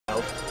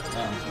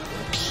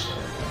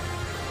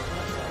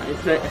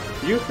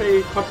You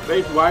say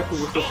Cosplay Waifu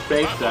with the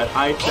space that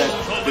I said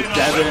the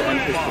devil and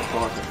his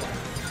supporter.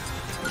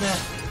 Yeah.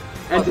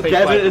 And the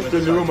devil is the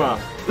Luma.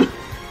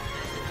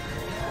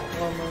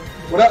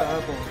 What up?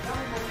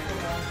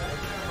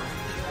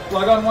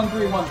 Flygon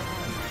 131.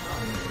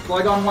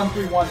 Flygon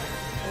 131.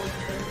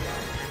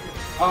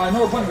 I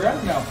know we're playing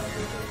ground now.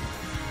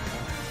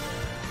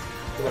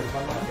 Here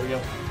we go.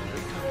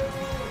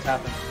 What's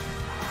happened?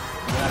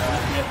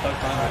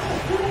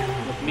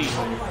 With me,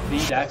 the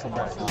Axel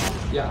Breath.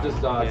 Yeah, just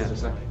a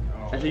second.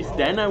 At least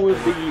then I will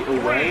be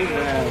away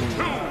when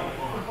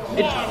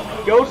it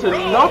goes a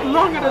lot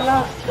longer than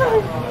last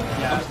time.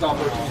 Yeah, I'm still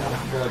working.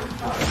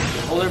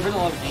 Well, there have been a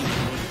lot of games.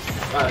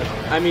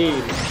 I mean,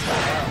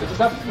 it just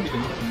happens to be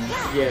good.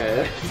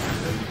 Yeah.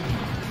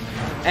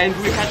 And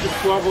we had this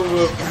problem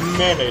with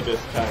melee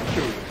this time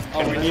too.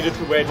 And we needed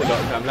to wait a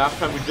long time. Last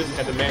time we didn't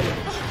have a melee.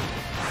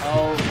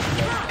 Oh,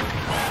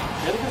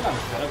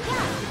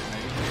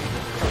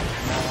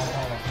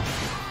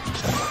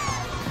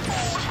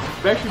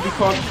 especially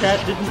because Chad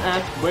didn't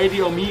ask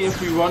Brady or me if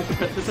we want to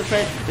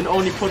participate and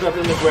only put us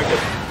in the bracket.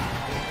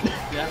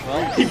 Yeah,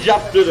 well, he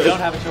just did it. You don't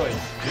have a choice.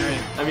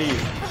 I mean,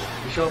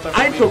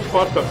 I took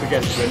Podstops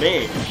against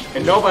Renee,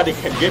 and nobody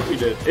can give me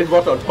this. It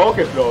was on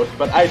Pokeflows,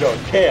 but I don't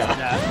care.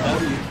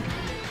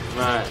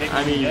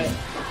 I mean,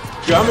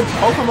 German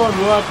Pokemon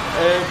words,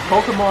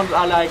 Pokemon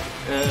are like,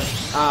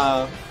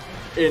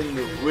 in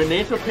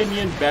Renee's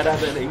opinion, better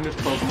than English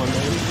Pokemon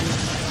names.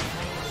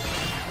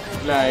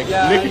 Like,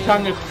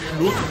 Lickitung is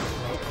Schluck.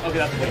 Okay,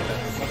 that's way better.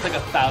 That's like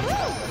 1,000.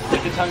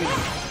 Lickitung is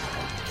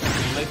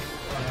Lickitung.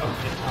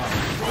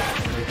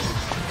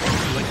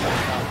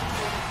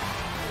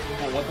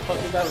 Oh, what the fuck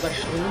was that? Was that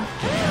Schluck?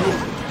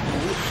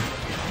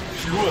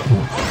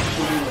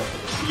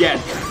 Yes.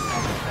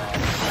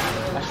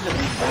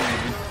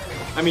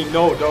 I mean,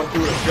 no, don't do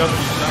it. Just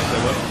be nice. I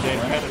wasn't in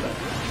Canada.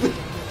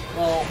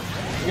 Well,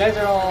 you guys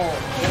are all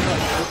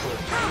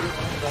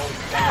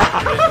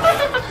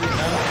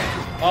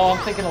oh, I'm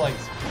thinking of like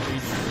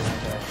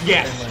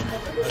yes.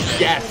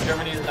 Yes.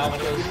 Germany is not one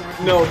of those.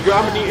 No,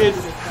 Germany is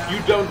you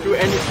don't do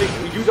anything.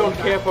 You don't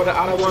care for the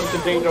other ones,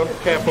 and they don't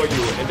care for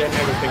you, and then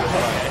everything is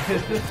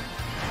fine.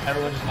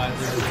 Everyone just minds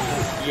their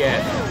business.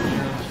 Yes.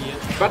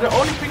 But the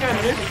only thing I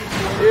miss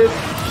is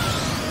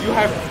you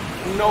have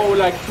no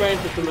like train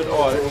system at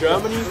all. In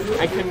Germany,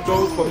 I can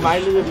go from my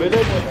little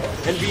village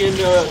and be in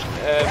the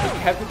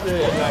capital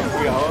in like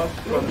 3 hours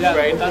from the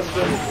train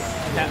system.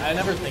 Yeah, I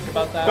never think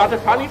about that. But the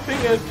funny thing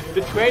is,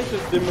 the train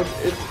system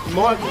is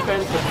more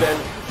expensive than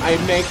I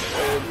make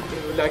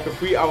like a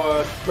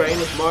 3-hour train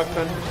is more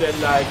expensive than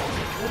like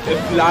a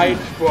flight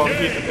from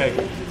here to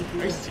Texas.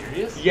 Are you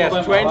serious?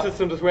 Yes, train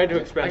system is way too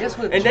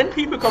expensive. And then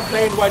people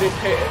complain why they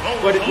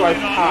drive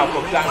car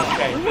for climate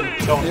change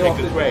and don't take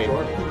the train.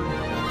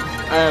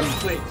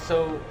 Wait,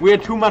 so we're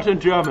too much in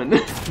German.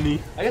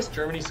 I guess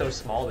Germany's so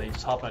small that you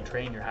just hop on a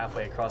train and you're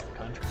halfway across the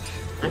country.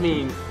 I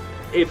mean,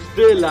 it's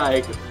still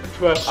like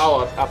 12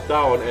 hours up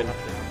down and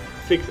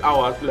 6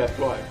 hours left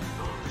right.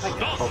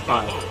 Or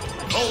 5.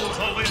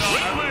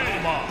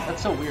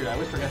 That's so weird. I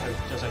always forget how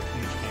just a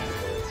huge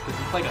Canada is. Because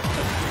it's like a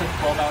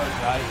 12-hour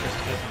drive just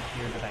to get from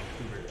here to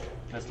Vancouver.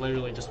 That's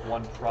literally just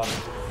one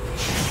province.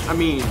 I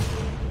mean,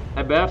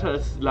 Alberta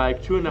is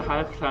like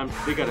 2.5 times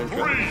bigger than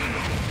Germany.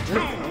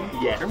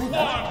 Yes.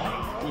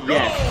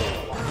 Yes.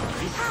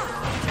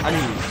 I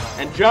mean,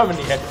 and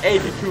Germany has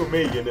 82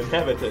 million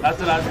inhabitants. That's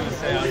what I was going to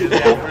say.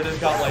 Alberta's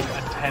got like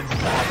a tenth of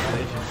the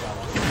population.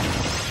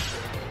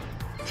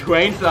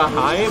 Trains are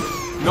high,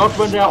 not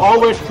when they're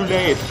always too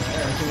late.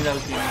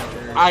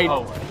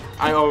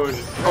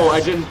 I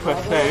didn't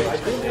press play.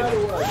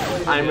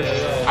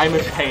 I'm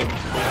ashamed.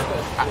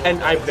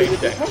 And I played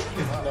that.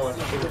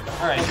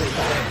 Alright.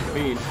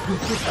 Mean.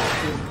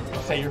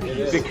 Say your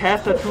piece. The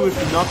caster 2 is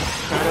not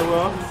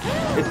Shadoroth.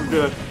 It's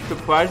the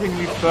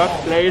surprisingly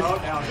first place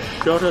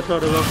Shadoroth.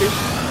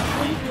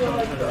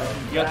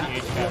 You got the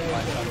H-cap.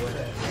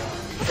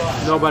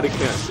 Nobody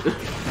cares.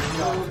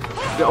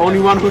 The only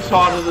one who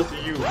saw this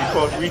is you,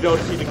 because we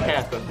don't see the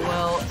caster.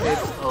 Well,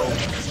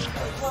 it's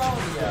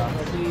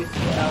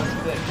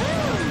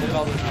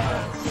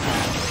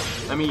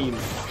I mean,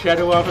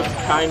 Shadoroth is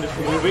kind of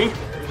moving.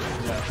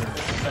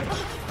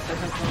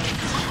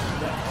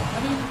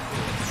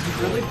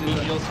 Really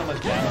deal so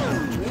much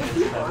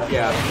damage.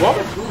 Yeah,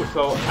 Robert too,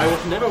 so I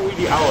was never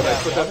really out.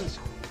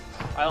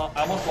 I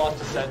almost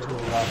lost a set to a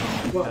rough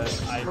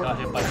because I got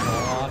hit by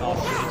Goron off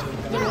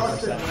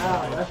stage.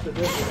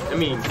 I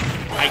mean,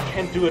 I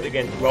can't do it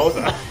against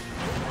Rosa.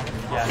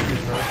 Yeah,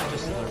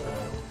 just a little bit.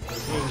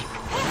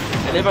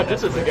 I never did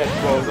this against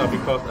Rosa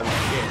because I'm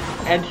scared.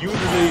 And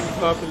usually the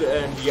purple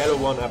and the yellow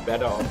one are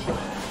better options.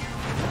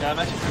 Yeah, I'm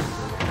actually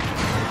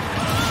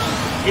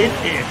It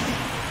is.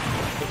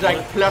 It's like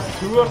 +2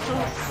 or so.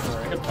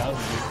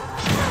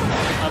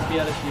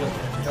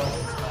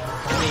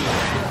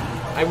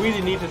 I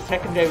really need a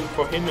secondary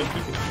for him and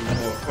Pikachu.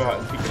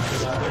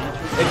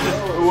 It's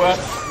just the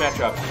worst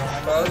matchup.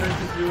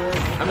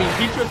 I mean,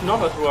 Pikachu is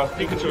not as worse.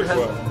 Pikachu is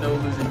worse. No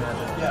losing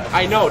matchup.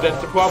 I know, that's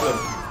the problem.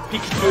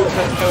 Pikachu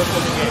has power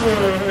from the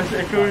game.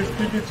 It goes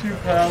Pikachu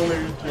power,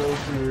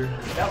 Joker.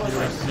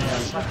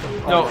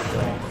 No,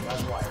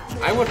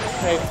 I would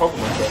say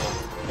Pokemon trainer.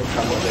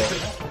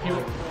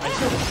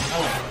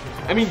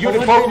 I mean, you're the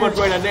Pokemon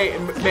trainer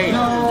main.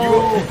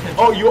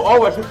 No. You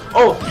always.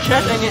 Oh,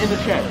 chat Angle in the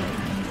chat.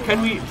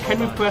 Can we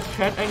press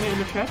chat Angle in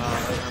the chat?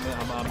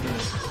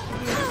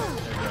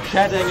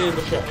 Chat Angle in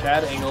the chat.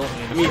 Chad Angle.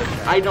 I mean,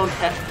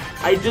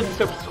 I didn't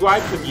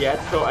subscribe him yet,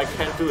 so I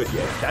can't do it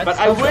yet. That's but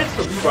I will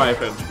subscribe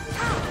him.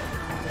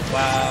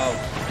 Wow.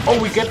 Oh,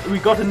 we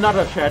got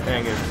another chat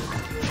Angle.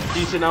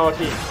 He's in our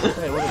team.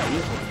 Hey, what are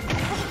these ones?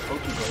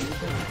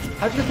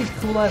 How'd you get these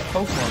cool ass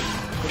Pokemon?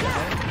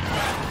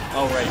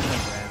 Oh right,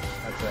 that's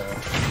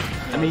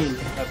I mean,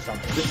 that's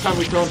something. this time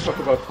we don't talk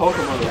about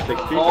Pokemon with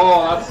 6 people.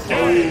 Oh, that's so...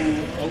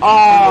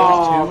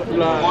 Oh,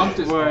 want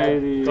this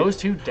Brady. Those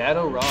two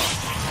Dado Rock.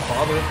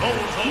 Father.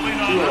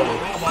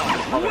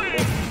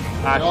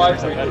 No, I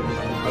agree.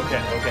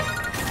 Okay.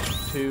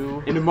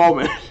 Two. In a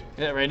moment.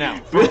 Yeah, right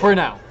now. For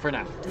now.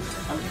 I'm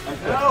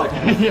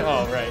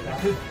Oh, right.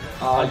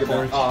 you're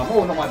born.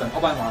 Oh, no,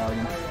 I'll buy one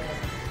again.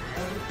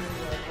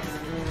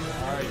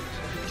 Alright.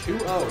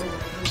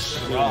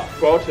 2-0. Yeah.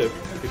 Pro tip.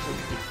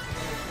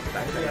 Ooh,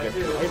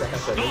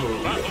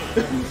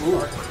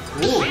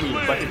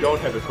 but you don't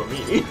have it for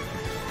me.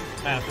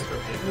 I don't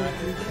deserve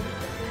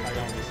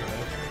it.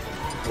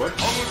 What?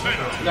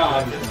 No,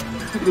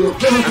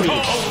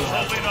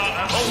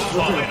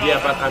 Yeah,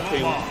 but I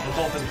think... It's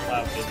all been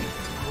cloud hidden.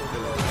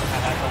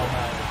 That's all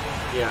that.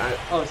 Yeah,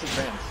 Oh, it's a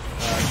trans.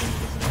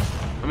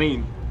 I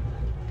mean...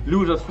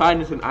 Losers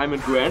finals and I'm in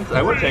Grands,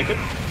 I would take it.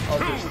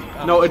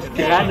 Oh, No, it's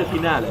Grande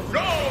Finale.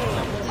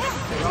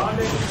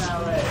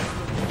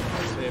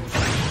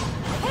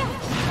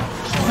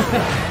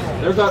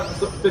 there's that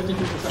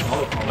 52%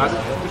 auto. But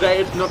today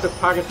it's not the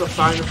target of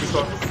finals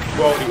because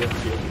Brody is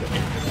here.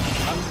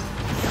 I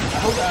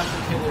hope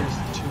after Taylor's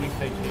 2-week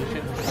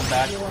vacation, he'll come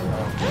back,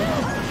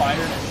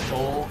 Fire and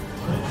Soul,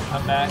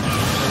 come back.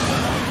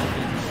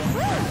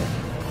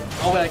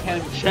 Oh, wait, I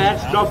can't even. Chad,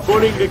 stop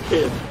bullying the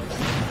kid.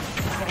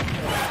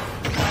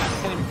 I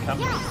can't even come.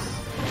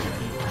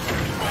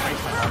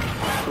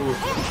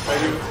 I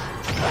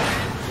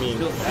mean,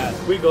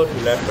 we go to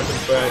left button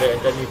further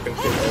and then you can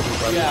kill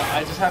everybody. Yeah,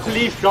 I just have to.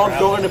 Please don't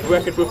go in a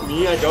bracket with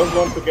me, I don't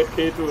want to get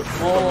killed with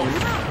Well, you.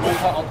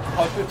 I'll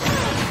talk to it.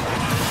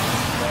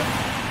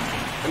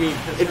 I mean,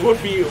 it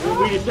would be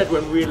really sad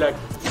when we're like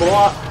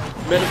 4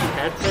 medicine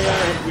head player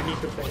and we need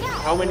to play.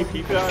 How many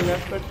people are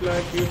left but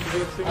like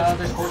usually it's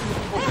There's 14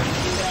 people that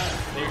do that.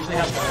 They usually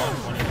have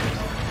 120.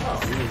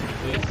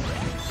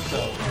 So.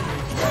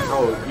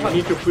 Oh, you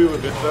need to free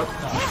with this stuff?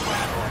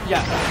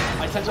 Yeah,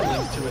 I sent a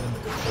link to it in the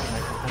description.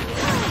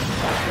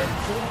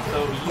 So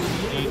you,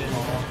 Aiden,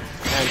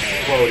 And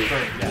Brody.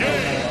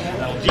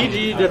 yeah.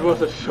 GG, that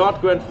was a short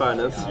grand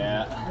finals.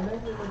 Yeah.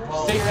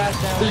 Sit your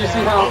ass down. Did you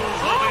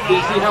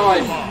see how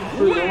I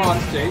threw them on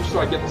stage so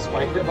I get the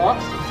spike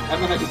hitbox?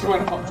 And then I just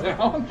went up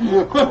down?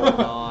 Hold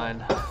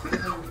on.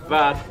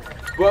 But,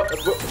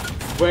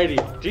 Brady,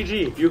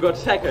 GG, you got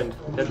second.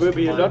 That will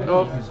be a lot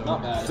of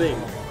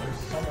things.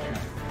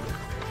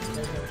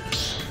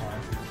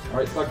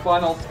 Alright, Slug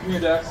Finals, come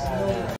here, Dex.